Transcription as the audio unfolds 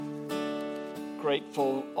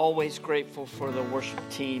always grateful for the worship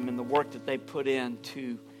team and the work that they put in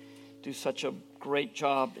to do such a great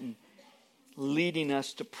job in leading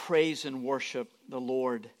us to praise and worship the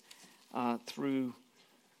Lord through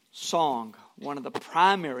song. One of the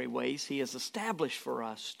primary ways He has established for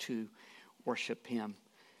us to worship Him.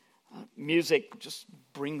 Music just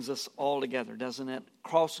brings us all together, doesn't it?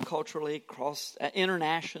 Cross-culturally,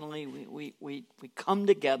 internationally, we come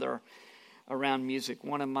together around music.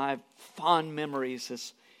 One of my fond memories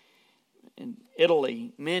is in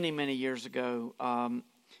Italy many, many years ago,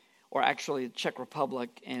 or actually the Czech Republic,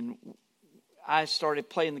 and I started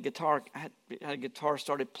playing the guitar. I had a guitar,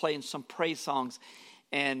 started playing some praise songs,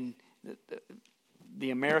 and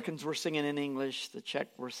the Americans were singing in English, the Czech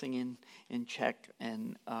were singing in Czech,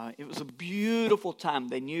 and it was a beautiful time.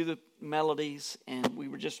 They knew the melodies, and we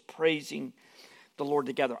were just praising the Lord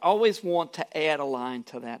together. I always want to add a line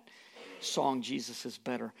to that song, Jesus is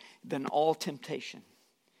better than all temptation.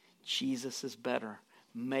 Jesus is better.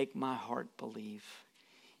 Make my heart believe.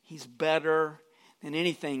 He's better than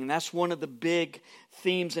anything. And that's one of the big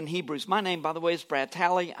themes in Hebrews. My name, by the way, is Brad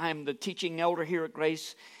Talley. I'm the teaching elder here at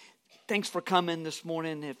Grace. Thanks for coming this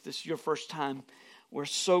morning. If this is your first time, we're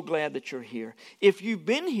so glad that you're here. If you've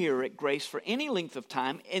been here at Grace for any length of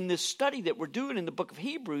time, in this study that we're doing in the book of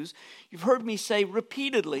Hebrews, you've heard me say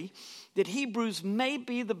repeatedly that Hebrews may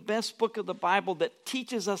be the best book of the Bible that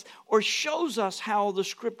teaches us or shows us how the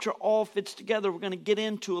Scripture all fits together. We're going to get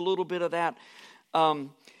into a little bit of that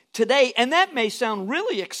today. And that may sound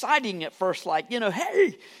really exciting at first, like,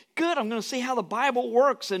 hey, good, I'm going to see how the Bible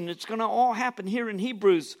works, and it's going to all happen here in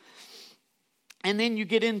Hebrews. And then you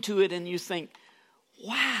get into it and you think,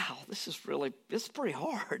 wow, this is pretty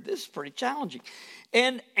hard. This is pretty challenging.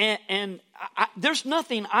 And there's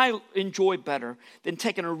nothing I enjoy better than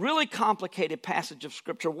taking a really complicated passage of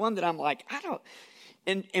Scripture, one that I'm like,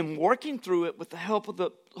 and working through it with the help of the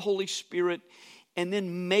Holy Spirit, and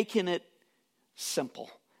then making it simple.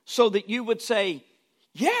 So that you would say,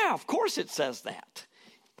 yeah, of course it says that.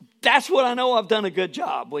 That's what I know I've done a good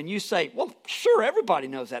job. When you say, well, sure, everybody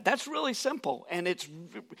knows that. That's really simple. And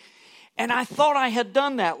I thought I had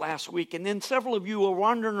done that last week. And then several of you were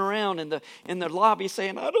wandering around in the lobby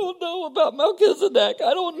saying, I don't know about Melchizedek.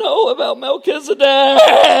 I don't know about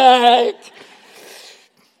Melchizedek.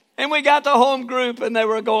 And we got to home group and they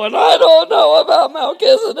were going, I don't know about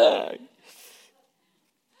Melchizedek.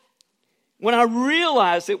 When I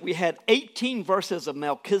realized that we had 18 verses of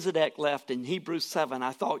Melchizedek left in Hebrews 7,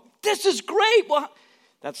 I thought, this is great. Well,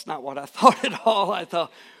 that's not what I thought at all. I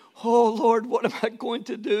thought, oh, Lord, what am I going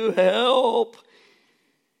to do? Help.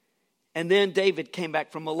 And then David came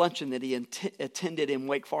back from a luncheon that he attended in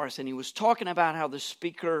Wake Forest, and he was talking about how the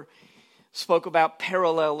speaker spoke about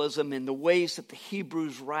parallelism and the ways that the Hebrew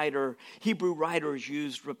writers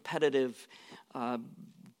used repetitive,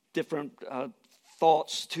 different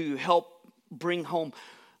thoughts to help bring home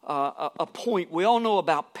a point. We all know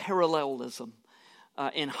about parallelism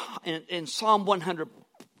in Psalm 100,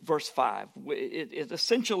 verse 5. It's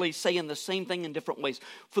essentially saying the same thing in different ways.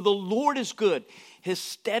 For the Lord is good. His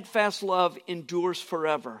steadfast love endures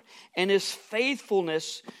forever, and His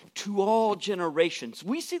faithfulness to all generations.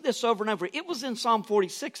 We see this over and over. It was in Psalm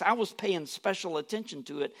 46. I was paying special attention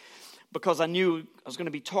to it because I knew I was going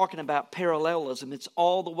to be talking about parallelism. It's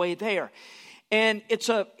all the way there. And it's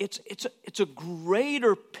a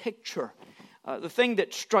greater picture. The thing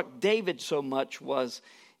that struck David so much was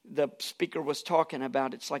the speaker was talking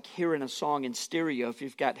about it's like hearing a song in stereo if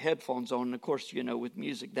you've got headphones on. And of course, with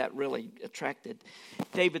music, that really attracted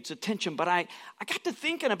David's attention. But I got to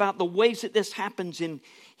thinking about the ways that this happens in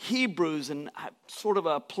Hebrews, and sort of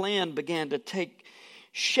a plan began to take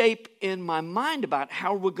shape in my mind about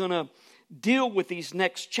how we're going to deal with these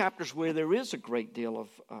next chapters where there is a great deal of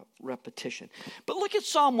repetition. But look at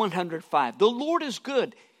Psalm 105. The Lord is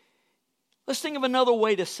good. Let's think of another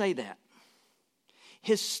way to say that.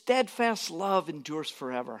 His steadfast love endures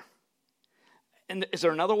forever. And is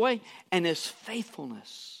there another way? And His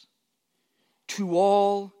faithfulness to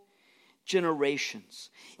all generations.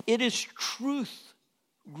 It is truth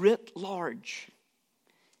writ large.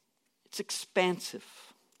 It's expansive,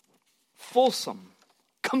 fulsome,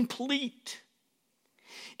 complete.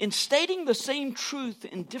 In stating the same truth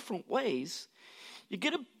in different ways, you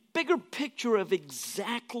get a bigger picture of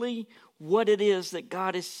exactly what it is that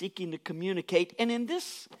God is seeking to communicate. And in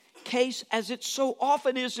this case, as it so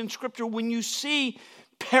often is in Scripture, when you see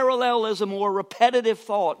parallelism or repetitive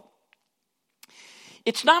thought,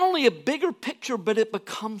 it's not only a bigger picture, but it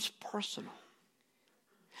becomes personal.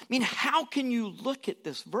 I mean, how can you look at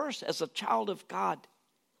this verse as a child of God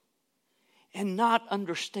and not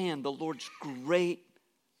understand the Lord's great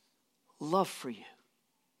love for you.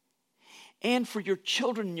 And for your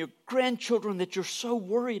children and your grandchildren that you're so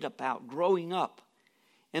worried about growing up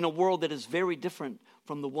in a world that is very different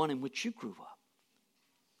from the one in which you grew up.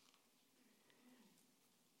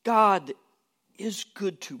 God is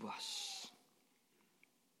good to us.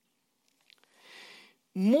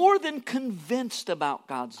 More than convinced about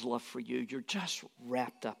God's love for you, you're just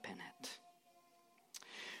wrapped up in it.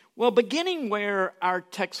 Well, beginning where our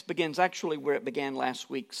text begins, actually where it began last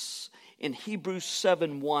week's, in Hebrews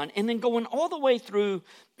 7:1, and then going all the way through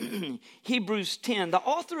Hebrews 10, the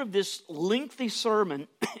author of this lengthy sermon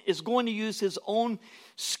is going to use his own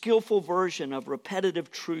skillful version of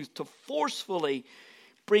repetitive truth to forcefully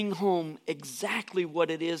bring home exactly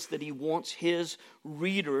what it is that he wants his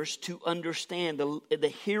readers to understand,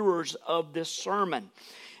 the hearers of this sermon,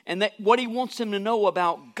 and that what he wants them to know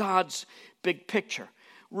about God's big picture.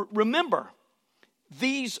 Remember,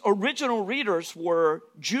 these original readers were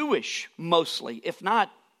Jewish mostly, if not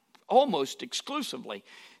almost exclusively.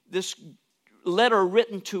 This letter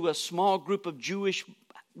written to a small group of Jewish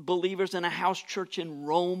believers in a house church in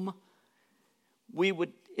Rome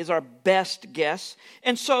is our best guess.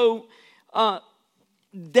 And so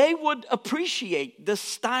they would appreciate this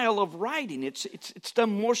style of writing. It's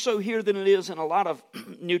done more so here than it is in a lot of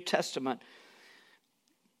New Testament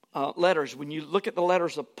letters. When you look at the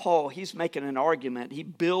letters of Paul, he's making an argument. He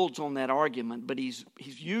builds on that argument, but he's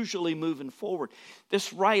usually moving forward.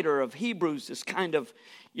 This writer of Hebrews is kind of,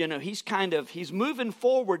 he's moving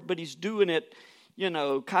forward, but he's doing it,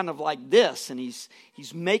 kind of like this, and he's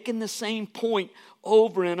making the same point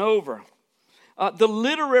over and over. The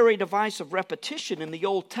literary device of repetition in the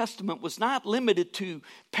Old Testament was not limited to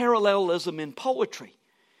parallelism in poetry.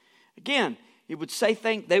 Again, he would say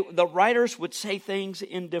things, the writers would say things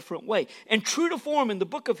in different ways. And true to form, in the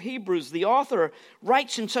book of Hebrews, the author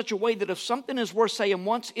writes in such a way that if something is worth saying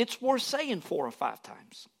once, it's worth saying 4 or 5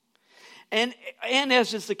 times. And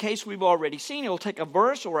as is the case we've already seen, he'll take a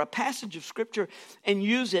verse or a passage of Scripture and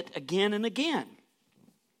use it again and again.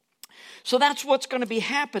 So that's what's going to be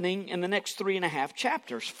happening in the next 3.5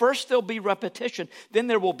 chapters. First there'll be repetition, then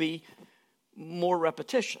there will be more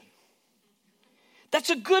repetition. That's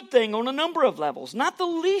a good thing on a number of levels, not the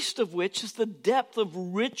least of which is the depth of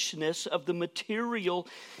richness of the material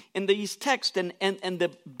in these texts and the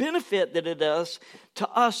benefit that it does to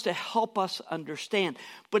us to help us understand.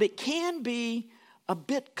 But it can be a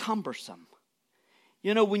bit cumbersome.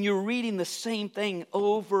 When you're reading the same thing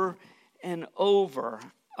over and over,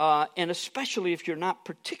 and especially if you're not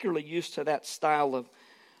particularly used to that style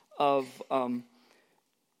of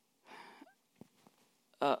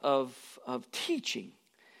teaching.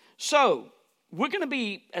 So we're going to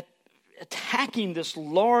be attacking this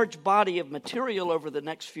large body of material over the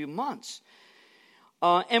next few months.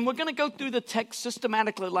 And we're going to go through the text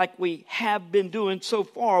systematically like we have been doing so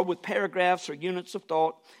far, with paragraphs or units of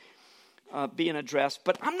thought being addressed.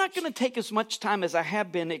 But I'm not going to take as much time as I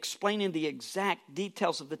have been explaining the exact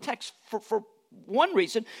details of the text for one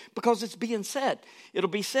reason, because it's being said. It'll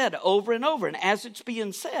be said over and over. And as it's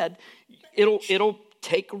being said, it'll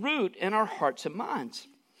take root in our hearts and minds.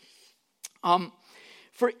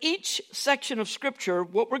 For each section of Scripture,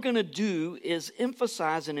 what we're going to do is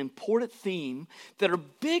emphasize an important theme that are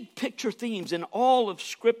big picture themes in all of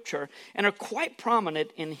Scripture and are quite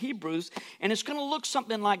prominent in Hebrews. And it's going to look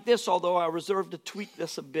something like this, although I reserve to tweak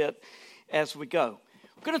this a bit as we go.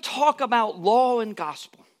 We're going to talk about law and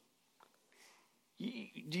gospel.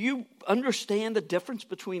 Do you understand the difference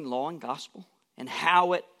between law and gospel and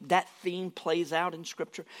how that theme plays out in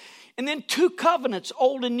Scripture? And then 2 covenants,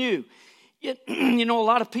 old and new. You hear a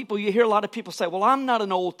lot of people say, well, I'm not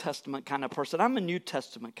an Old Testament kind of person. I'm a New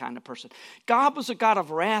Testament kind of person. God was a God of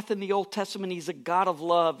wrath in the Old Testament. He's a God of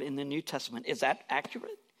love in the New Testament. Is that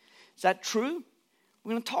accurate? Is that true?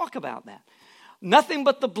 We're going to talk about that. Nothing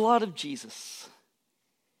but the blood of Jesus.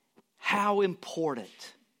 How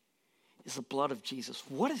important is the blood of Jesus?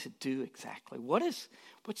 What does it do exactly? What's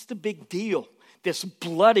the big deal? This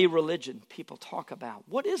bloody religion people talk about.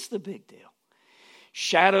 What is the big deal?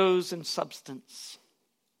 Shadows and substance.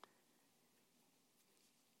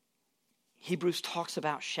 Hebrews talks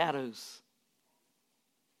about shadows,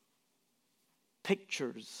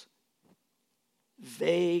 pictures,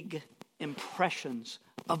 vague impressions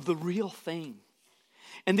of the real thing.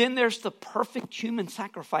 And then there's the perfect human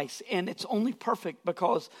sacrifice, and it's only perfect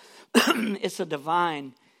because it's a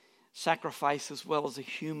divine sacrifice as well as a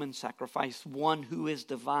human sacrifice. One who is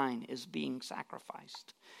divine is being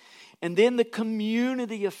sacrificed. And then the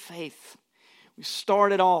community of faith. We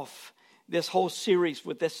started off this whole series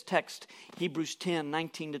with this text, Hebrews 10,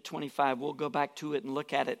 19 to 25. We'll go back to it and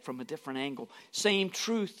look at it from a different angle. Same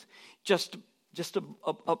truth, just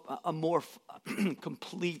a more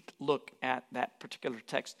complete look at that particular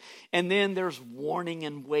text. And then there's warning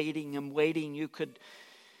and waiting and waiting. You could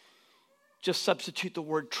just substitute the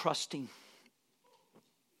word trusting.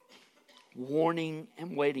 Warning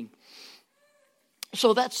and waiting.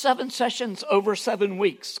 So that's 7 sessions over 7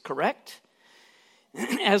 weeks, correct?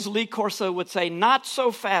 As Lee Corso would say, not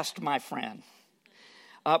so fast, my friend.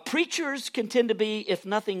 Preachers can tend to be, if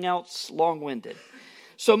nothing else, long-winded.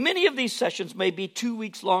 So many of these sessions may be 2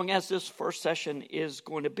 weeks long, as this first session is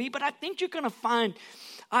going to be. But I think you're going to find,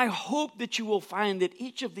 I hope that you will find that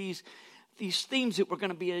each of these themes that we're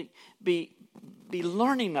going to be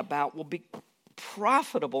learning about will be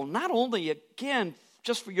profitable, not only, again,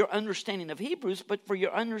 just for your understanding of Hebrews, but for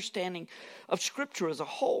your understanding of Scripture as a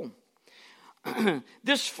whole.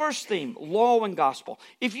 This first theme, law and gospel.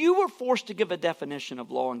 If you were forced to give a definition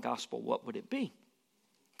of law and gospel, what would it be?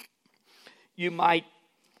 You might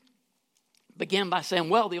begin by saying,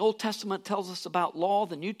 well, the Old Testament tells us about law,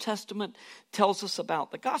 the New Testament tells us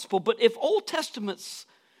about the gospel. But if Old Testament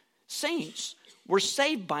saints were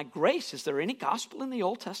saved by grace, is there any gospel in the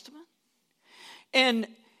Old Testament? And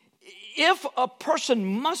if a person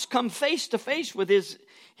must come face to face with his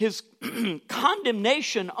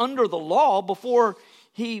condemnation under the law before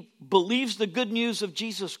he believes the good news of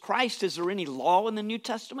Jesus Christ, is there any law in the New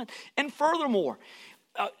Testament? And furthermore,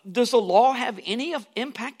 does the law have any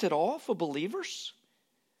impact at all for believers?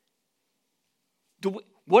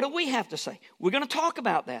 What do we have to say? We're going to talk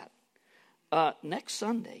about that. Next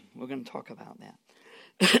Sunday, we're going to talk about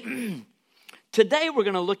that. Today, we're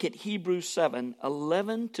going to look at Hebrews 7,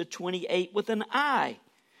 11 to 28 with an eye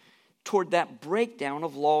toward that breakdown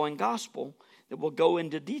of law and gospel that we'll go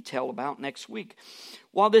into detail about next week.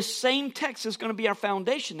 While this same text is going to be our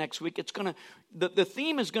foundation next week, the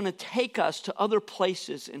theme is going to take us to other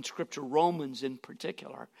places in Scripture, Romans in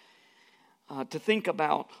particular, to think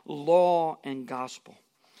about law and gospel.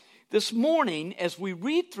 This morning, as we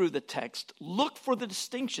read through the text, look for the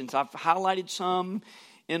distinctions. I've highlighted some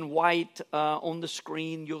in white on the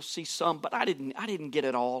screen. You'll see some, but I didn't get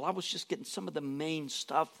it all. I was just getting some of the main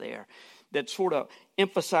stuff there that sort of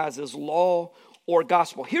emphasizes law or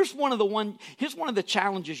gospel. Here's one of the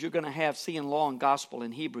challenges you're going to have seeing law and gospel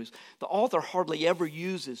in Hebrews. The author hardly ever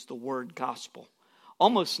uses the word gospel.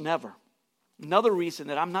 Almost never. Another reason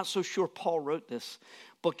that I'm not so sure Paul wrote this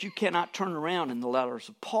book, you cannot turn around in the letters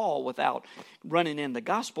of Paul without running in the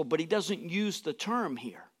gospel, but he doesn't use the term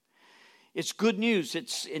here. It's good news.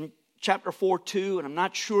 It's in chapter 4:2, and I'm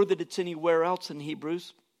not sure that it's anywhere else in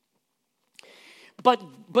Hebrews.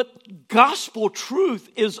 But gospel truth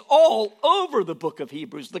is all over the book of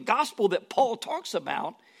Hebrews. The gospel that Paul talks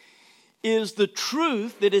about is the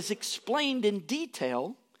truth that is explained in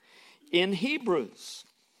detail in Hebrews.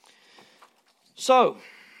 So,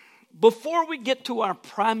 before we get to our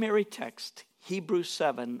primary text, Hebrews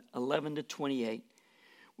 7, 11 to 28,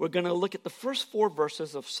 we're going to look at the first 4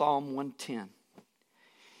 verses of Psalm 110.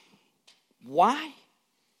 Why?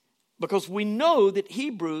 Because we know that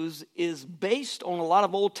Hebrews is based on a lot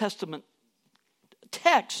of Old Testament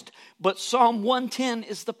text, but Psalm 110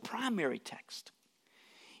 is the primary text.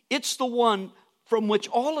 It's the one from which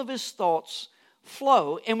all of his thoughts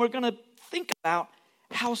flow, and we're going to think about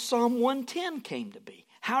how Psalm 110 came to be.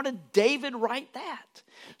 How did David write that?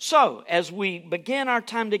 So, as we begin our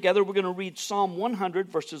time together, we're going to read Psalm 100,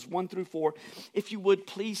 verses 1 through 4. If you would,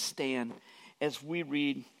 please stand as we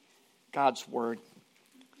read God's word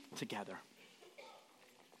together.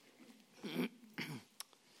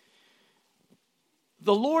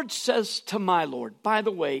 The Lord says to my Lord. By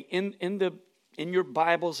the way, in your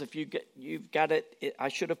Bibles, if you've got it, I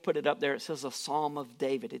should have put it up there. It says a Psalm of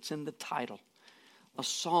David. It's in the title. A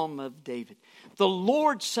Psalm of David. The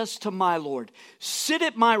Lord says to my Lord, sit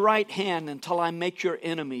at my right hand until I make your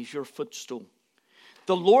enemies your footstool.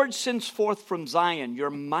 The Lord sends forth from Zion your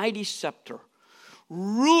mighty scepter.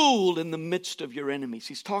 Rule in the midst of your enemies.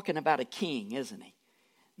 He's talking about a king, isn't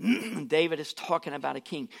he? David is talking about a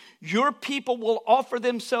king. Your people will offer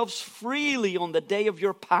themselves freely on the day of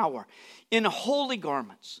your power in holy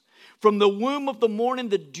garments. From the womb of the morning,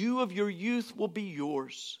 the dew of your youth will be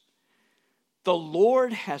yours. The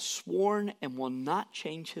Lord has sworn and will not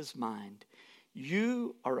change his mind.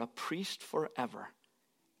 You are a priest forever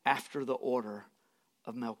after the order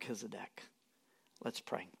of Melchizedek. Let's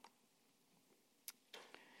pray.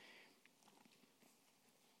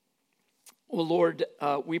 Oh Lord,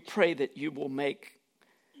 we pray that you will make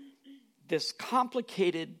this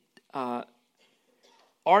complicated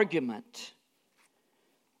argument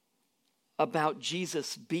about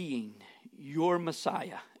Jesus being your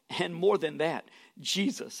Messiah. And more than that,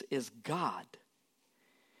 Jesus is God.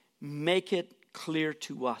 Make it clear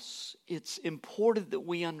to us. It's important that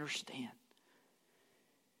we understand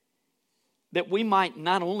that we might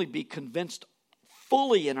not only be convinced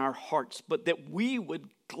fully in our hearts, but that we would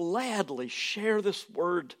gladly share this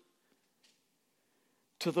word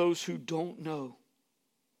to those who don't know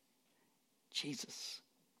Jesus.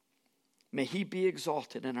 May he be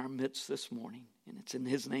exalted in our midst this morning. And it's in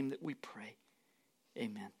his name that we pray.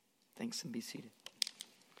 Amen. Thanks, and be seated.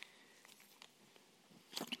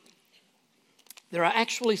 There are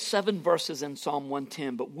actually 7 verses in Psalm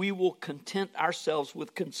 110, but we will content ourselves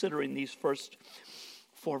with considering these first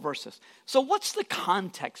 4 verses. So what's the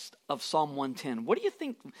context of Psalm 110? What do you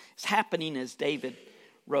think is happening as David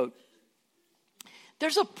wrote?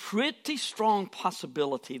 There's a pretty strong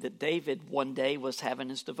possibility that David one day was having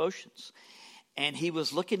his devotions. And he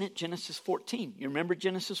was looking at Genesis 14. You remember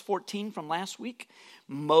Genesis 14 from last week?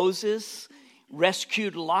 Moses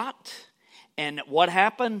rescued Lot. And what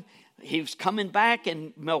happened? He was coming back,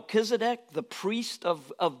 and Melchizedek, the priest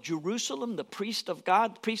of Jerusalem, the priest of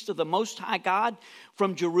God, priest of the Most High God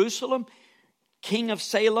from Jerusalem, king of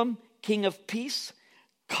Salem, king of peace,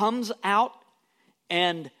 comes out,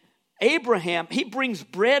 and Abraham, he brings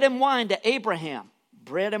bread and wine to Abraham.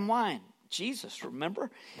 Bread and wine. Jesus, remember?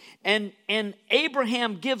 And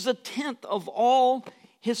Abraham gives 1/10 of all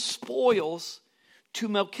his spoils to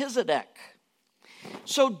Melchizedek.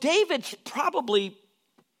 So David's probably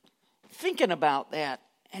thinking about that,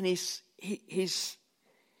 and he's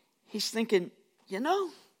thinking,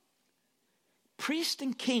 priest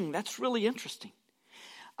and king, that's really interesting.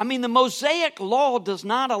 I mean, the Mosaic law does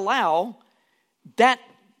not allow that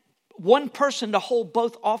one person to hold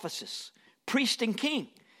both offices, priest and king.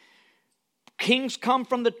 Kings come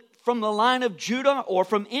from the line of Judah or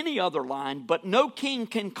from any other line, but no king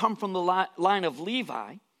can come from the line of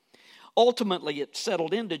Levi. Ultimately, it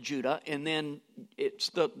settled into Judah, and then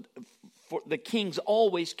the kings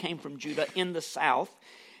always came from Judah in the south.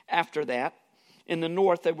 After that, in the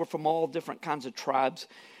north, they were from all different kinds of tribes.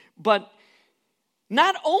 But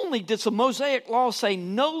not only does the Mosaic law say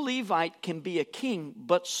no Levite can be a king,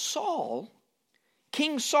 but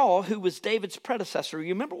King Saul, who was David's predecessor,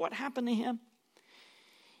 you remember what happened to him?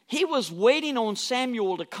 He was waiting on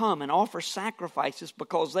Samuel to come and offer sacrifices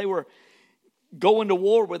because they were going to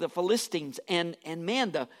war with the Philistines. And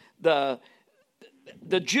man, the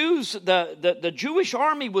Jews, the Jewish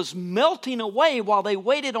army was melting away while they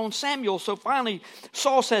waited on Samuel. So finally,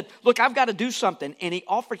 Saul said, look, I've got to do something. And he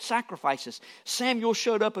offered sacrifices. Samuel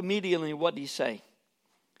showed up immediately. What did he say?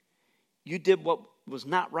 You did what was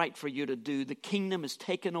not right for you to do. The kingdom is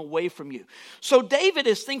taken away from you. So David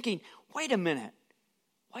is thinking, wait a minute.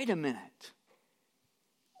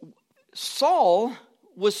 Saul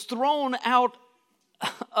was thrown out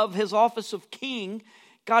of his office of king.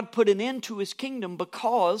 God put an end to his kingdom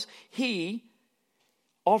because he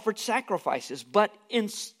offered sacrifices. But in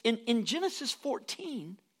Genesis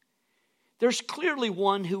 14, there's clearly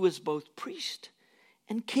one who is both priest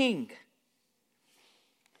and king.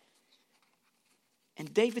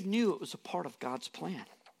 And David knew it was a part of God's plan.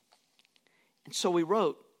 And so he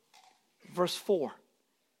wrote, verse 4,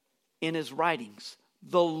 in his writings,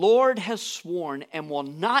 the Lord has sworn and will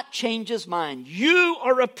not change his mind. You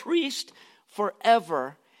are a priest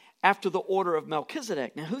forever after the order of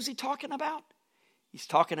Melchizedek. Now, who's he talking about? He's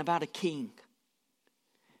talking about a king.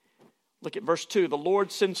 Look at verse 2. The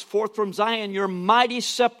Lord sends forth from Zion your mighty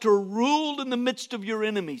scepter ruled in the midst of your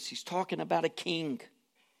enemies. He's talking about a king.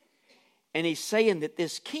 And he's saying that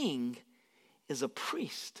this king is a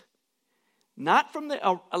priest. Not from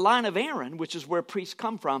a line of Aaron, which is where priests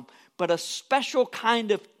come from, but a special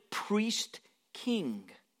kind of priest king.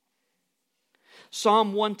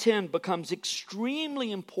 Psalm 110 becomes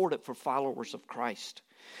extremely important for followers of Christ.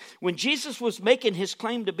 When Jesus was making his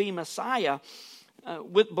claim to be Messiah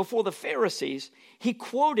before the Pharisees, he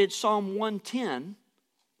quoted Psalm 110,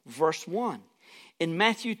 verse 1. In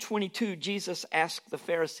Matthew 22, Jesus asked the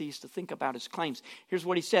Pharisees to think about his claims. Here's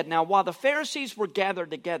what he said. Now, while the Pharisees were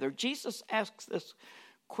gathered together, Jesus asked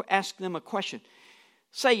them a question,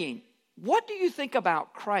 saying, what do you think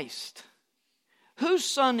about Christ? Whose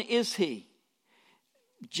son is he?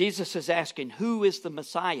 Jesus is asking, who is the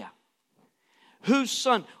Messiah? Whose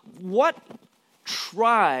son? What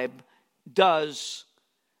tribe does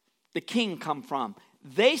the king come from?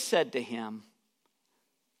 They said to him,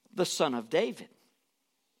 the son of David.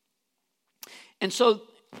 And so,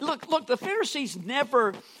 look, the Pharisees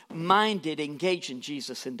never minded engaging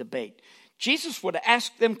Jesus in debate. Jesus would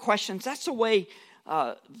ask them questions. That's the way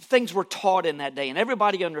things were taught in that day, and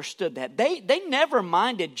everybody understood that. They never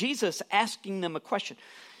minded Jesus asking them a question.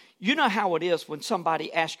 You know how it is when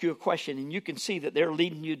somebody asks you a question and you can see that they're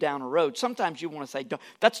leading you down a road. Sometimes you want to say,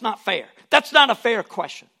 that's not fair. That's not a fair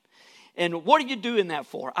question. And what are you doing that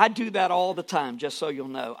for? I do that all the time, just so you'll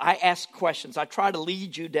know. I ask questions. I try to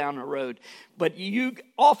lead you down a road. But you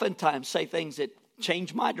oftentimes say things that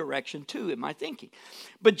change my direction too in my thinking.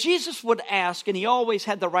 But Jesus would ask, and he always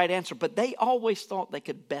had the right answer, but they always thought they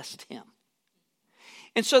could best him.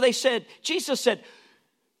 And so Jesus said,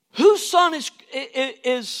 whose son is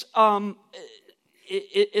the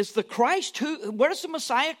Christ? Where does the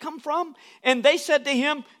Messiah come from? And they said to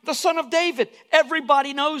him, the son of David.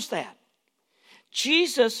 Everybody knows that.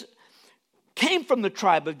 Jesus came from the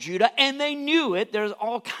tribe of Judah, and they knew it. There's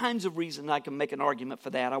all kinds of reasons I can make an argument for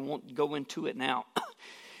that. I won't go into it now.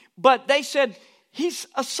 But they said, he's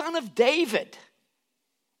a son of David.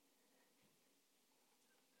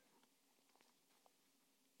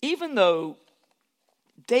 Even though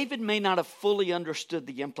David may not have fully understood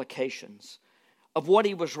the implications of what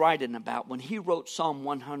he was writing about when he wrote Psalm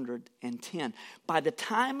 110, by the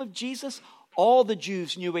time of Jesus, all the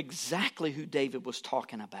Jews knew exactly who David was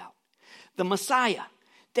talking about. The Messiah.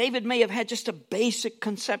 David may have had just a basic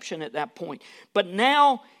conception at that point. But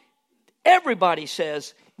now everybody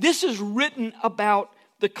says this is written about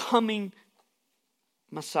the coming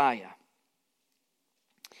Messiah.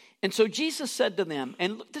 And so Jesus said to them,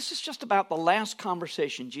 and look, this is just about the last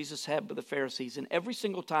conversation Jesus had with the Pharisees. And every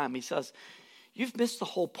single time he says, you've missed the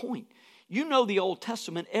whole point. You know the Old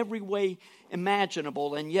Testament every way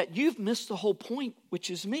imaginable, and yet you've missed the whole point, which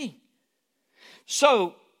is me.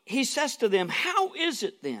 So he says to them, how is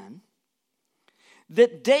it then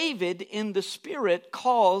that David in the Spirit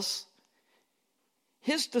calls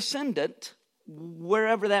his descendant,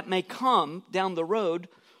 wherever that may come down the road,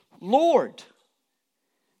 Lord?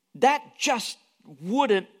 That just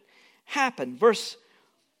wouldn't happen. Verse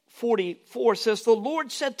 44 says, the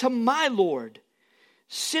Lord said to my Lord,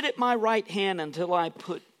 sit at my right hand until I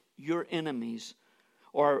put your enemies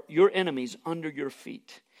under your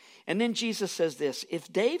feet. And then Jesus says this,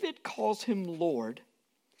 if David calls him Lord,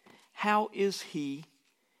 how is he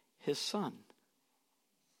his son?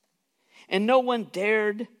 And no one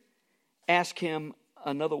dared ask him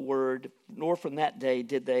another word, nor from that day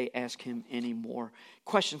did they ask him any more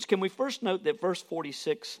questions. Can we first note that verse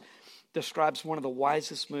 46 describes one of the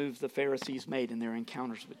wisest moves the Pharisees made in their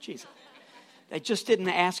encounters with Jesus. They just didn't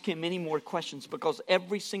ask him any more questions, because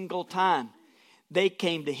every single time they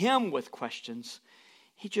came to him with questions,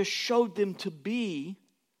 he just showed them to be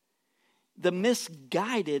the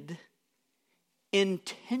misguided,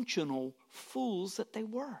 intentional fools that they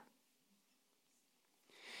were.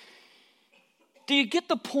 Do you get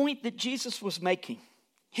the point that Jesus was making?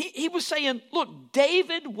 He was saying, look,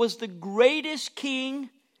 David was the greatest king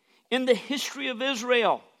in the history of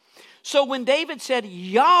Israel. So when David said,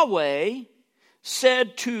 Yahweh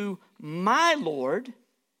said to my Lord,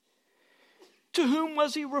 to whom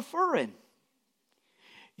was he referring?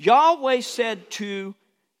 Yahweh said to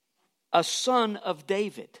a son of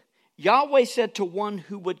David. Yahweh said to one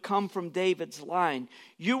who would come from David's line,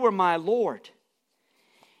 you are my Lord.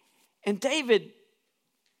 And David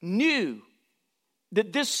knew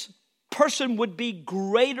that this person would be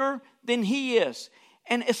greater than he is.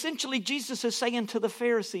 And essentially Jesus is saying to the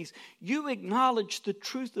Pharisees, you acknowledge the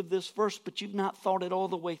truth of this verse, but you've not thought it all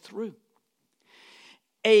the way through.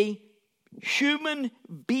 A human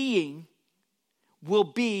being will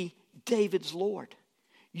be David's Lord.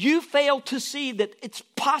 You fail to see that it's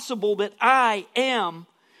possible that I am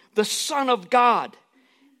the Son of God.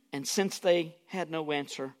 And since they had no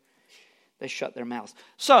answer, they shut their mouths.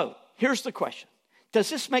 So, here's the question. Does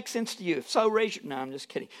this make sense to you? If so, raise your... No, I'm just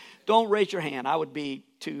kidding. Don't raise your hand. I would be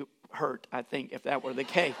too hurt, I think, if that were the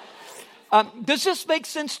case. Does this make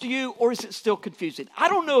sense to you, or is it still confusing? I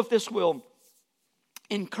don't know if this will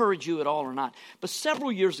encourage you at all or not. But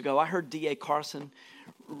several years ago, I heard D.A. Carson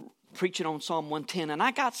preaching on Psalm 110, and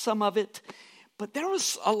I got some of it. But there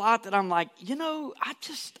was a lot that I'm like,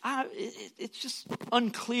 it's just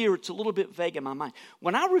unclear. It's a little bit vague in my mind.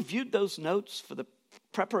 When I reviewed those notes for the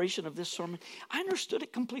preparation of this sermon, I understood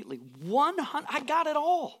it completely. I got it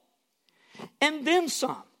all. And then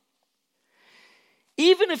some.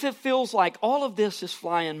 Even if it feels like all of this is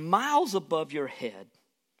flying miles above your head,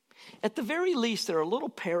 at the very least, there are little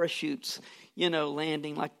parachutes,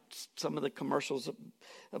 landing like some of the commercials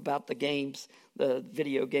about the games, the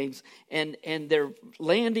video games, and they're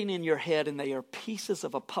landing in your head, and they are pieces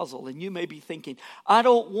of a puzzle. And you may be thinking, I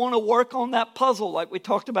don't want to work on that puzzle like we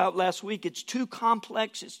talked about last week. It's too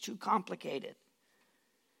complex. It's too complicated.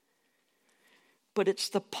 but it's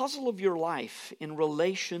the puzzle of your life in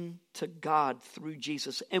relation to God through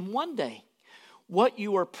Jesus. And one day, what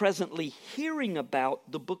you are presently hearing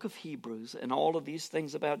about the book of Hebrews and all of these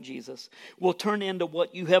things about Jesus will turn into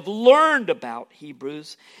what you have learned about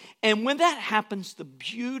Hebrews. And when that happens, the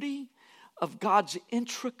beauty of God's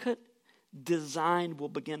intricate design will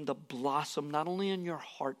begin to blossom not only in your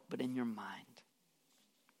heart, but in your mind.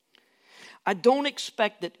 I don't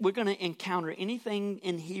expect that we're going to encounter anything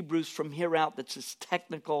in Hebrews from here out that's as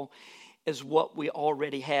technical as what we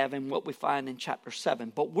already have and what we find in chapter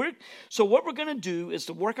 7. But what we're going to do is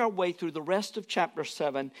to work our way through the rest of chapter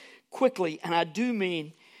 7 quickly, and I do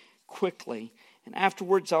mean quickly. And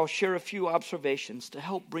afterwards, I'll share a few observations to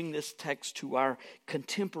help bring this text to our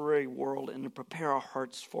contemporary world and to prepare our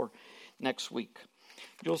hearts for next week.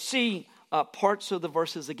 You'll see parts of the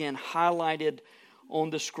verses again highlighted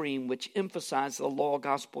on the screen, which emphasize the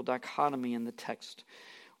law-gospel dichotomy in the text.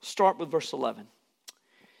 Start with verse 11.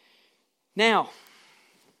 Now,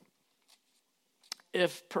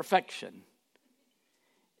 if perfection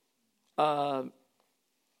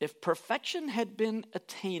had been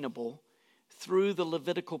attainable through the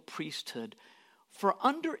Levitical priesthood, for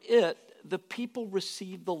under it the people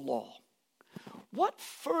received the law, what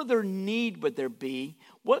further need would there be?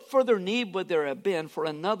 What further need would there have been for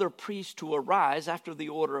another priest to arise after the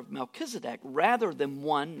order of Melchizedek rather than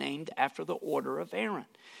one named after the order of Aaron?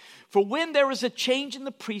 For when there is a change in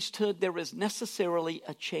the priesthood, there is necessarily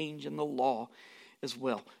a change in the law as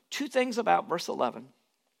well. Two things about verse 11,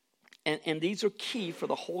 and these are key for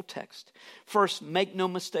the whole text. First, make no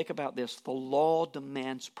mistake about this, the law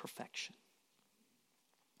demands perfection.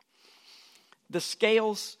 The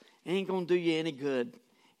scales ain't going to do you any good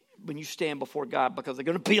when you stand before God, because they're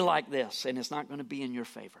going to be like this, and it's not going to be in your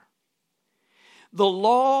favor. The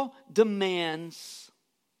law demands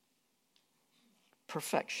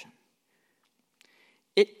perfection.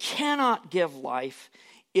 It cannot give life.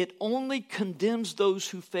 It only condemns those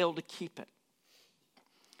who fail to keep it.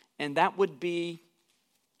 And that would be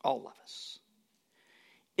all of us.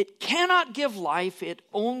 It cannot give life. It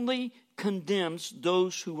only condemns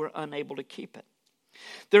those who are unable to keep it.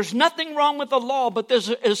 There's nothing wrong with the law, but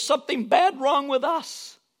there's something bad wrong with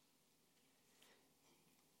us.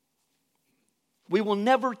 We will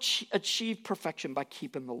never achieve perfection by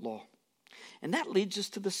keeping the law. And that leads us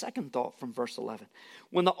to the second thought from verse 11.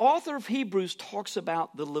 When the author of Hebrews talks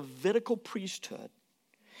about the Levitical priesthood,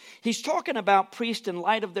 he's talking about priests in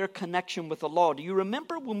light of their connection with the law. Do you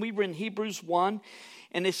remember when we were in Hebrews 1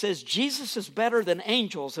 and it says Jesus is better than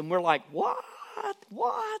angels? And we're like, what?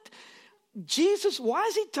 Jesus, why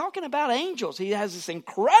is he talking about angels? He has this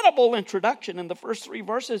incredible introduction in the first 3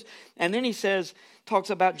 verses. And then he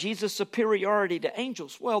talks about Jesus' superiority to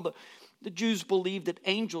angels. Well, the Jews believed that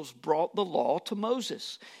angels brought the law to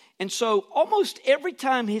Moses. And so almost every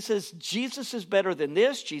time he says Jesus is better than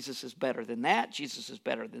this, Jesus is better than that, Jesus is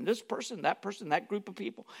better than this person, that group of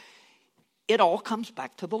people, it all comes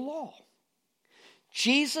back to the law.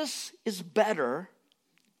 Jesus is better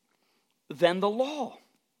than the law.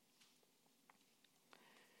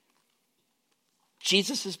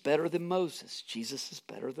 Jesus is better than Moses. Jesus is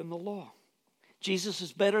better than the law. Jesus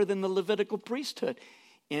is better than the Levitical priesthood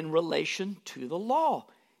in relation to the law.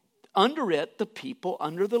 Under it, the people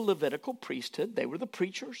under the Levitical priesthood, they were the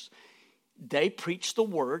preachers. They preached the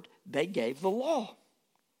word. They gave the law.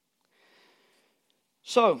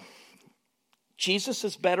 So, Jesus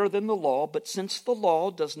is better than the law, but since the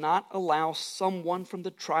law does not allow someone from the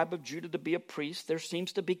tribe of Judah to be a priest, there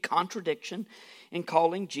seems to be contradiction in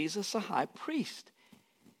calling Jesus a high priest.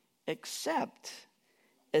 Except,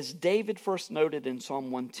 as David first noted in Psalm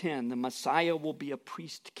 110, the Messiah will be a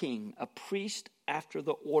priest king, a priest after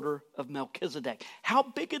the order of Melchizedek. How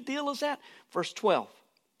big a deal is that? Verse 12.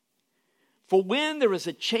 For when there is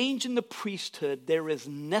a change in the priesthood, there is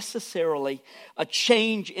necessarily a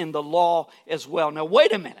change in the law as well. Now,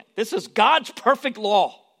 wait a minute. This is God's perfect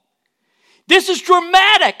law. This is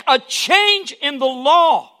dramatic, a change in the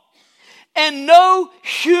law. And no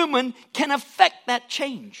human can affect that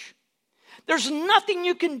change. There's nothing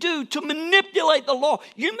you can do to manipulate the law.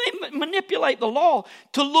 You may manipulate the law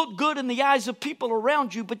to look good in the eyes of people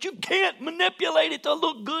around you, but you can't manipulate it to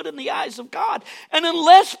look good in the eyes of God. And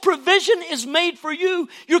unless provision is made for you,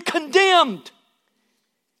 you're condemned.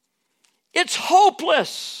 It's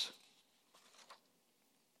hopeless.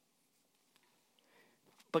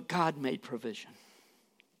 But God made provision.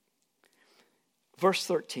 Verse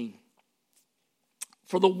 13.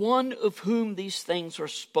 For the one of whom these things are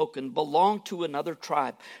spoken belonged to another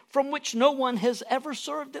tribe, from which no one has ever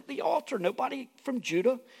served at the altar. Nobody from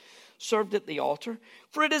Judah served at the altar?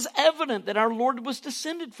 For it is evident that our Lord was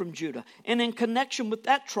descended from Judah. And in connection with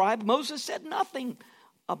that tribe, Moses said nothing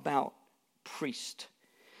about priest.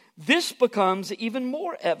 This becomes even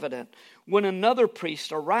more evident when another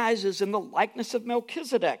priest arises in the likeness of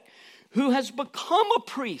Melchizedek, who has become a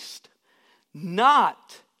priest,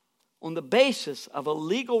 not on the basis of a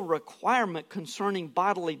legal requirement concerning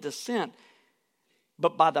bodily descent,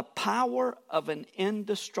 but by the power of an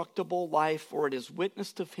indestructible life, for it is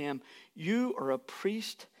witnessed of him, you are a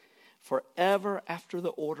priest forever after the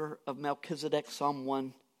order of Melchizedek, Psalm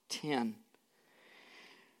 110.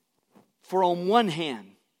 For on one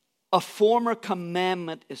hand, a former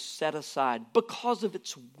commandment is set aside because of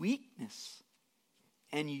its weakness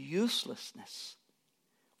and uselessness.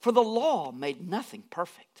 For the law made nothing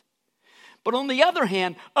perfect. But on the other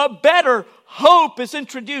hand, a better hope is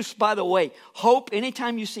introduced. By the way, hope,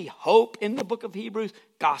 anytime you see hope in the book of Hebrews,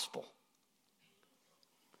 gospel.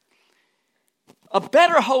 A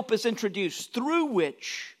better hope is introduced through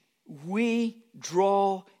which we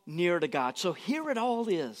draw near to God. So here it all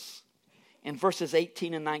is in verses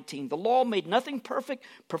 18 and 19. The law made nothing perfect.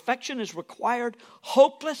 Perfection is required.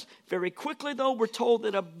 Hopeless. Very quickly, though, we're told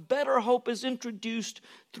that a better hope is introduced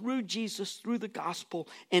through Jesus, through the gospel.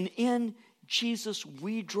 And in Jesus,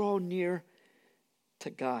 we draw near to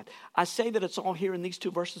God. I say that it's all here in these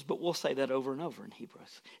two verses, but we'll say that over and over in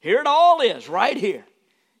Hebrews. Here it all is, right here.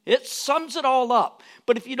 It sums it all up.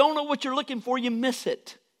 But if you don't know what you're looking for, you miss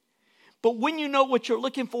it. But when you know what you're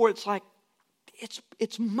looking for, it's like,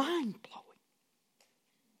 it's mind-blowing.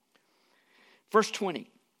 Verse 20.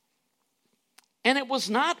 And it was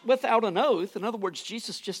not without an oath. In other words,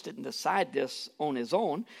 Jesus just didn't decide this on his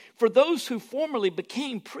own. For those who formerly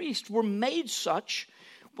became priests were made such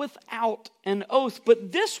without an oath.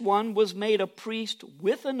 But this one was made a priest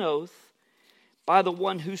with an oath by the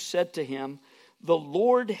one who said to him, the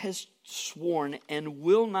Lord has sworn and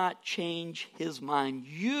will not change his mind.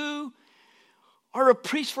 You are a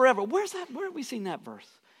priest forever. Where's that? Where have we seen that verse?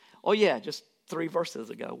 Oh yeah, just 3 verses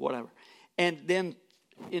ago, whatever. And then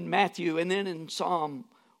in Matthew, and then in Psalm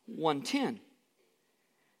 110.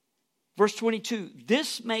 Verse 22,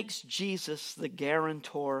 this makes Jesus the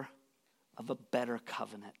guarantor of a better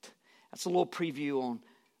covenant. That's a little preview on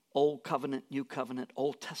Old Covenant, New Covenant,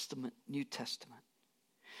 Old Testament, New Testament.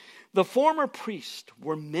 The former priests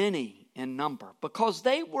were many in number because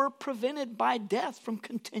they were prevented by death from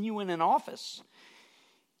continuing in office.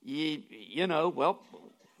 You know, well,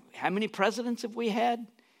 how many presidents have we had?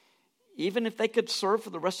 Even if they could serve for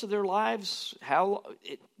the rest of their lives,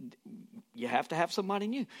 you have to have somebody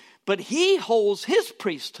new. But he holds his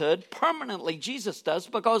priesthood permanently, Jesus does,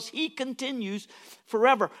 because he continues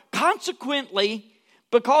forever. Consequently,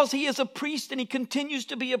 because he is a priest and he continues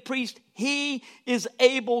to be a priest, he is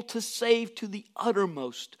able to save to the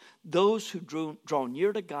uttermost those who draw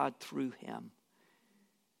near to God through him,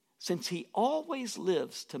 since he always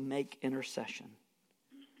lives to make intercession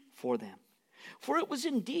for them. For it was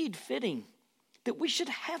indeed fitting that we should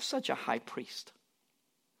have such a high priest,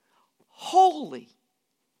 holy,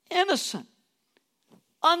 innocent,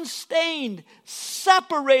 unstained,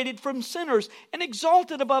 separated from sinners, and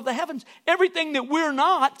exalted above the heavens. Everything that we're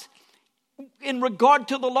not in regard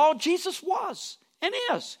to the law, Jesus was and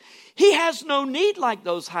is. He has no need, like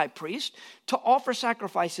those high priests, to offer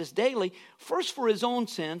sacrifices daily, first for his own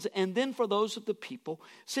sins and then for those of the people,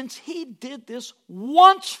 since he did this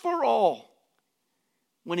once for all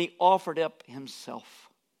when he offered up himself.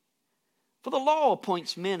 For the law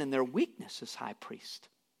appoints men in their weakness as high priest.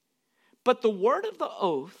 But the word of the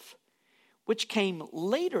oath, which came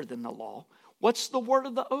later than the law, what's the word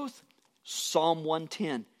of the oath? Psalm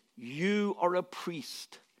 110. You are a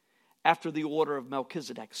priest after the order of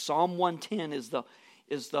Melchizedek. Psalm 110 is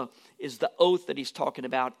the oath that he's talking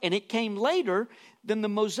about. And it came later than the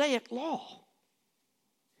Mosaic law.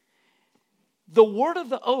 The word of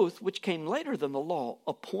the oath, which came later than the law,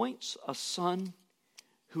 appoints a son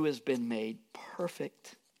who has been made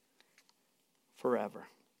perfect forever.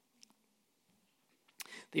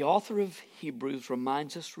 The author of Hebrews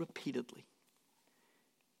reminds us repeatedly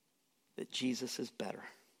that Jesus is better.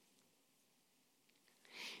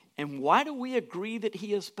 And why do we agree that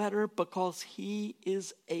he is better? Because he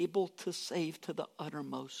is able to save to the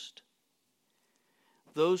uttermost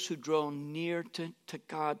those who draw near to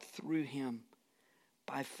God through him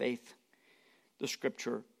by faith. The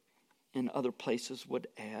scripture in other places would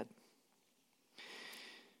add.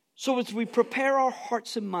 So as we prepare our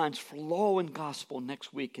hearts and minds for law and gospel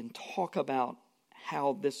next week and talk about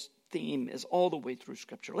how this theme is all the way through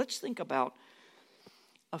scripture, let's think about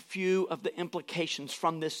a few of the implications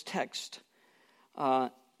from this text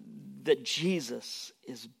that Jesus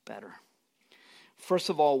is better. First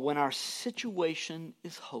of all, when our situation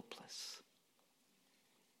is hopeless,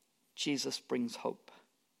 Jesus brings hope.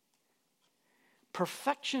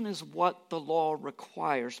 Perfection is what the law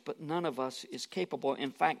requires, but none of us is capable.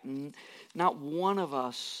 In fact, not one of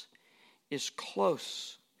us is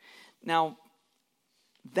close. Now,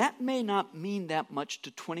 that may not mean that much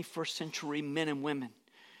to 21st century men and women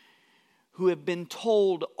who have been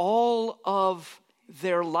told all of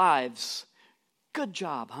their lives, good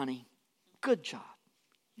job, honey, good job.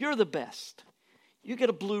 You're the best. You get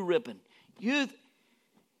a blue ribbon.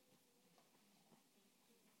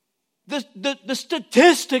 The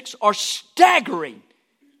statistics are staggering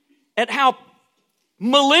at how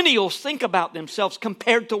millennials think about themselves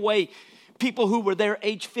compared to the way people who were their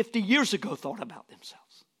age 50 years ago thought about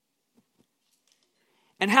themselves.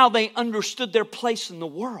 And how they understood their place in the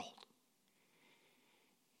world.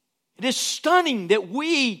 It is stunning that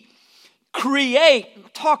we create, we'll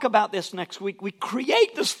talk about this next week, we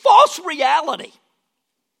create this false reality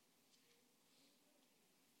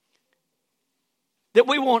that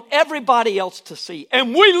we want everybody else to see.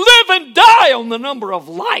 And we live and die on the number of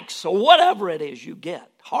likes or whatever it is you get.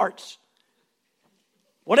 Hearts.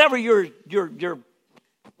 Whatever your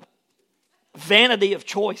vanity of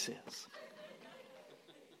choice is.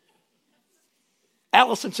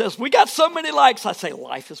 Allison says, we got so many likes. I say,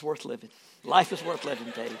 life is worth living. Life is worth living,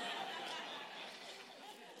 Dave.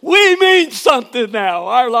 We mean something now.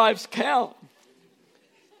 Our lives count.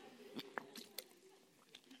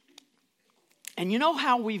 And you know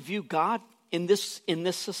how we view God in this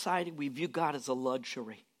society? We view God as a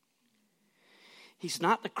luxury. He's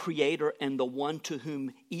not the creator and the one to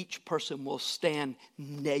whom each person will stand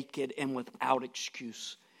naked and without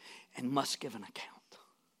excuse and must give an account.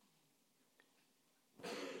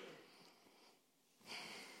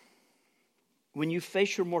 When you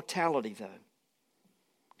face your mortality,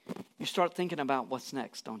 though, you start thinking about what's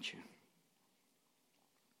next, don't you?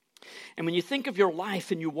 And when you think of your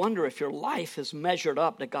life and you wonder if your life has measured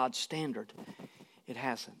up to God's standard, it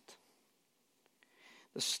hasn't.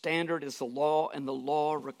 The standard is the law, and the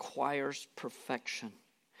law requires perfection.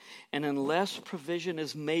 And unless provision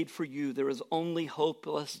is made for you, there is only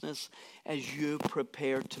hopelessness as you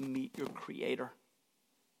prepare to meet your Creator.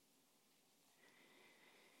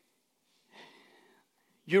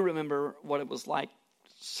 You remember what it was like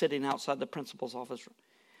sitting outside the principal's office.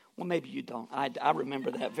 Well, maybe you don't. I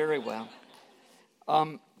remember that very well.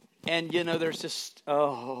 And, you know, there's just,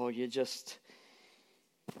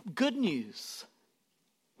 good news.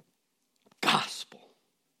 Gospel.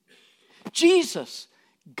 Jesus,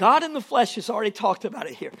 God in the flesh, has already talked about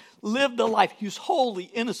it here. Lived a life. He was wholly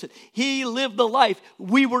innocent. He lived the life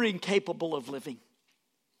we were incapable of living.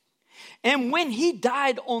 And when he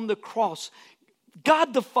died on the cross,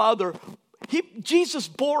 God the Father, Jesus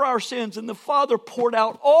bore our sins, and the Father poured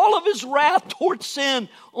out all of his wrath towards sin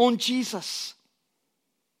on Jesus.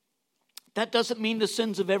 That doesn't mean the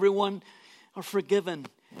sins of everyone are forgiven.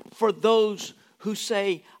 For those who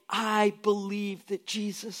say, I believe that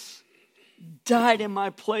Jesus died in my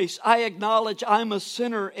place. I acknowledge I'm a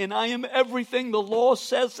sinner and I am everything the law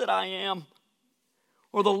says that I am,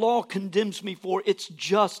 or the law condemns me for. It's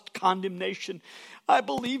just condemnation. I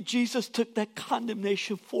believe Jesus took that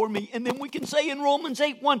condemnation for me. And then we can say in Romans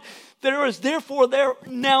 8:1, there is therefore there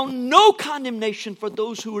now no condemnation for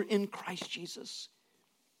those who are in Christ Jesus.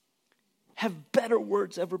 Have better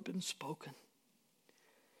words ever been spoken?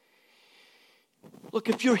 Look,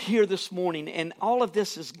 if you're here this morning and all of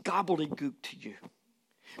this is gobbledygook to you,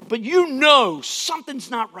 but you know something's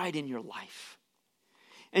not right in your life,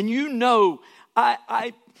 and you know,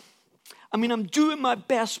 I mean, I'm doing my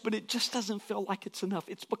best, but it just doesn't feel like it's enough.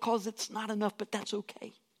 It's because it's not enough, but that's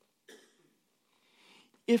okay.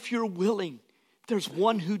 If you're willing, there's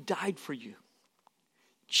one who died for you.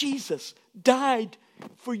 Jesus died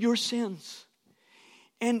for your sins.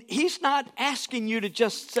 And he's not asking you to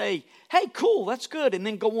just say, hey, cool, that's good, and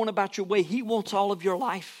then go on about your way. He wants all of your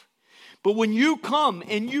life. But when you come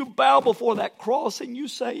and you bow before that cross and you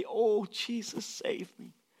say, oh, Jesus, save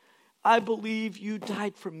me. I believe you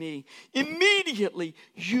died for me. Immediately,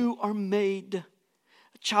 you are made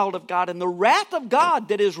a child of God. And the wrath of God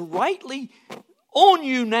that is rightly on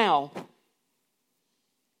you now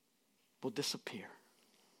will disappear.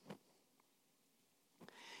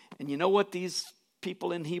 And you know what these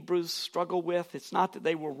people in Hebrews struggle with? It's not that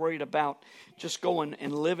they were worried about just going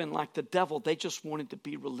and living like the devil. They just wanted to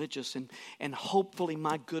be religious. And hopefully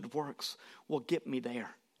my good works will get me there.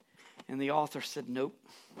 And the author said, nope.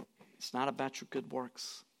 It's not about your good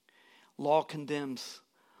works. Law condemns.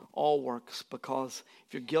 all works, because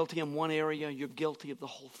if you're guilty in one area, you're guilty of the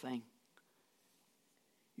whole thing.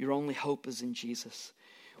 Your only hope is in Jesus.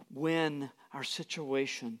 When our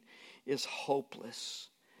situation is hopeless,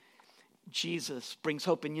 Jesus brings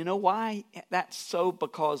hope. And you know why that's so?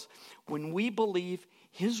 Because when we believe,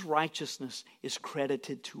 his righteousness is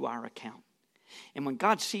credited to our account. And when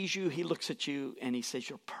God sees you, he looks at you and he says,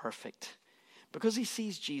 you're perfect. Because he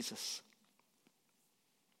sees Jesus.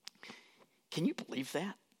 Can you believe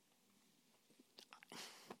that?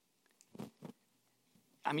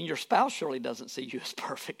 I mean, your spouse surely doesn't see you as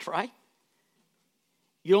perfect, right?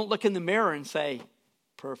 You don't look in the mirror and say,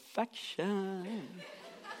 perfection.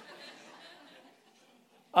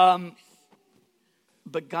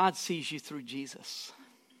 But God sees you through Jesus.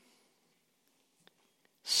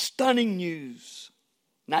 Stunning news.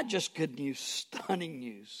 Not just good news, stunning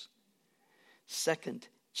news. Second,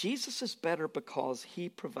 Jesus is better because he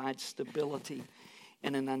provides stability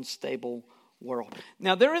in an unstable world.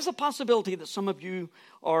 Now, there is a possibility that some of you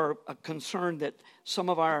are concerned that some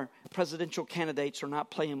of our presidential candidates are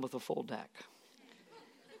not playing with a full deck.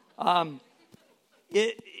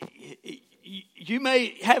 You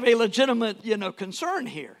may have a legitimate, concern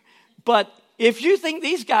here. But if you think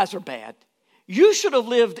these guys are bad, you should have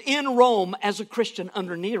lived in Rome as a Christian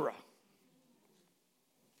under Nero.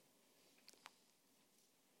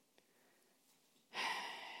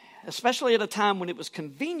 Especially at a time when it was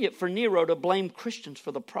convenient for Nero to blame Christians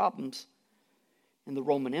for the problems in the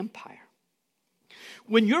Roman Empire.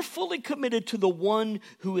 When you're fully committed to the one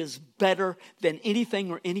who is better than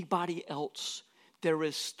anything or anybody else, there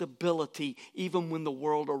is stability even when the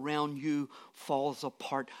world around you falls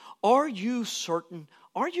apart. Are you certain?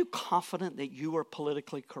 Are you confident that you are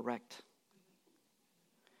politically correct?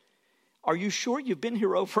 Are you sure? You've been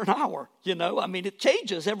here over an hour, I mean, it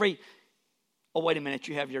changes every... Oh, wait a minute,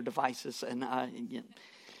 you have your devices.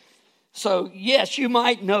 So, yes, you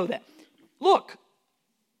might know that. Look,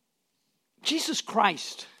 Jesus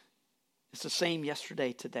Christ is the same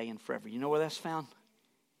yesterday, today, and forever. You know where that's found?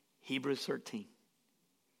 Hebrews 13.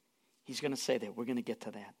 He's going to say that. We're going to get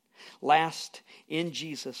to that. Last, in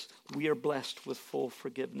Jesus, we are blessed with full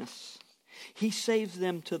forgiveness. He saves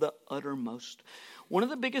them to the uttermost. One of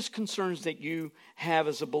the biggest concerns that you have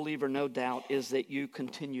as a believer, no doubt, is that you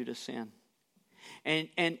continue to sin. And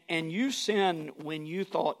you sin when you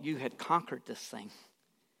thought you had conquered this thing.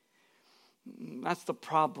 That's the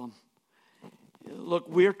problem. Look,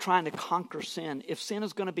 we're trying to conquer sin. If sin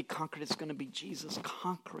is going to be conquered, it's going to be Jesus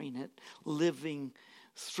conquering it, living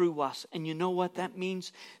through us. And you know what that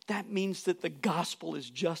means? That means that the gospel is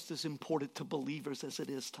just as important to believers as it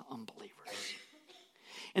is to unbelievers.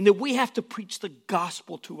 And that we have to preach the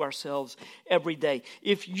gospel to ourselves every day.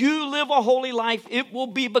 If you live a holy life, it will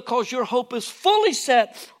be because your hope is fully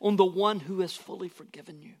set on the one who has fully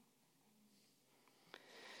forgiven you.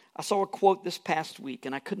 I saw a quote this past week,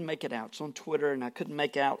 and I couldn't make it out. It's on Twitter, and I couldn't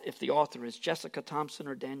make out if the author is Jessica Thompson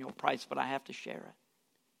or Daniel Price, but I have to share it.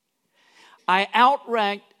 I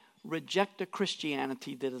outright reject a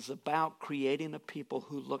Christianity that is about creating a people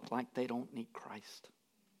who look like they don't need Christ.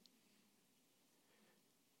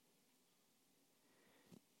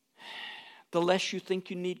 The less you think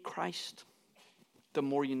you need Christ, the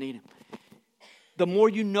more you need him. The more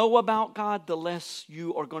you know about God, the less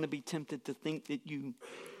you are going to be tempted to think that you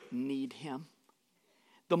need him.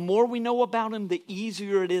 The more we know about him, the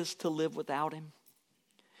easier it is to live without him.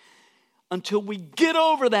 Until we get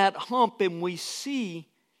over that hump and we see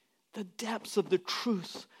the depths of the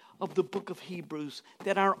truth of the book of Hebrews,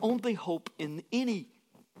 that our only hope in any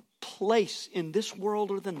place in this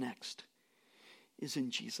world or the next is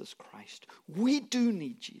in Jesus Christ. We do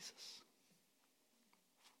need Jesus.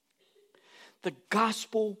 The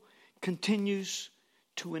gospel continues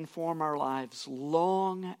to inform our lives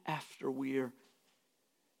long after we're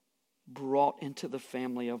brought into the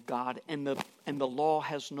family of God, and the law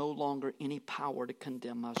has no longer any power to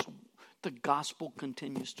condemn us. The gospel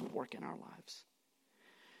continues to work in our lives.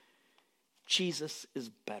 Jesus is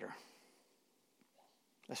better.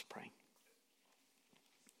 Let's pray.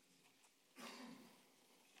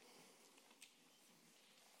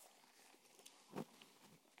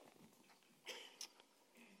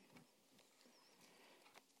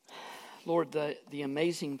 Lord, the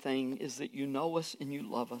amazing thing is that you know us and you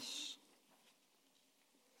love us.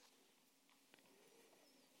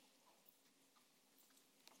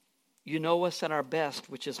 You know us at our best,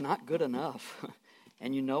 which is not good enough.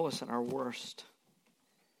 And you know us at our worst.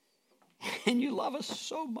 And you love us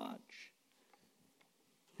so much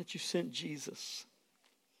that you sent Jesus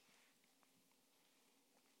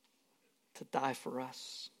to die for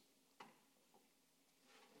us.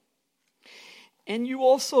 And you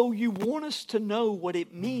want us to know what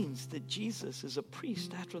it means that Jesus is a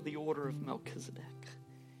priest after the order of Melchizedek.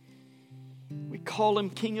 We call him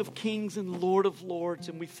King of Kings and Lord of Lords,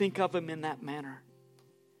 and we think of him in that manner.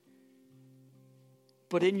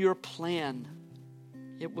 But in your plan,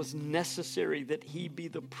 it was necessary that he be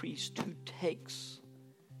the priest who takes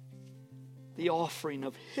the offering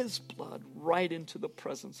of his blood right into the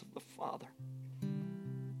presence of the Father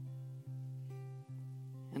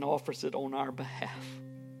and offers it on our behalf.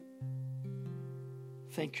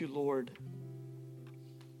 Thank you, Lord,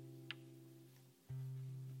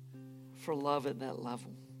 for love at that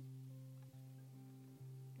level.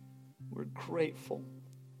 We're grateful.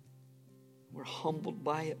 We're humbled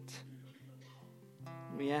by it.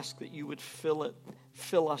 We ask that you would fill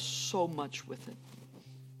us so much with it,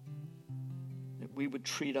 that we would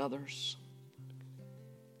treat others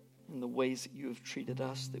in the ways that you have treated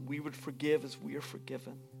us, that we would forgive as we are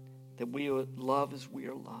forgiven, that we would love as we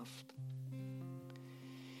are loved.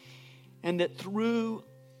 And that through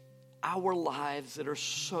our lives that are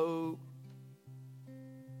so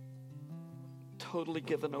totally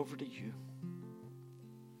given over to you,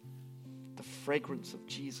 the fragrance of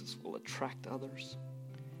Jesus will attract others.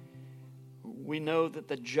 We know that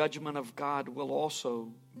the judgment of God will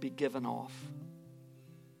also be given off.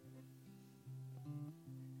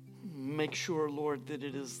 Make sure, Lord, that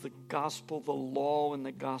it is the gospel, the law in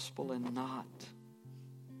the gospel, and not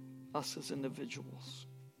us as individuals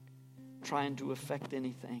trying to affect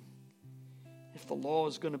anything. If the law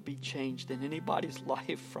is going to be changed in anybody's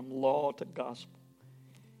life from law to gospel,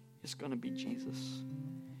 it's going to be Jesus.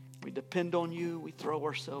 We depend on you. We throw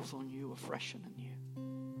ourselves on you, afresh and anew.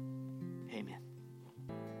 Amen.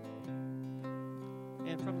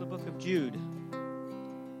 And from the book of Jude.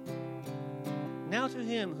 Now to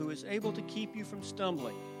him who is able to keep you from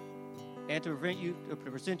stumbling and to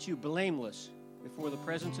present you blameless before the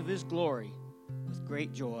presence of his glory with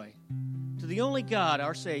great joy. To the only God,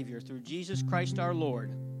 our Savior, through Jesus Christ our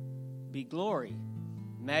Lord, be glory,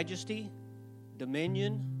 majesty,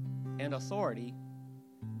 dominion, and authority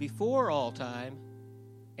before all time,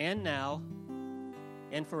 and now,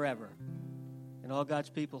 and forever. And all God's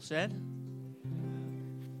people said...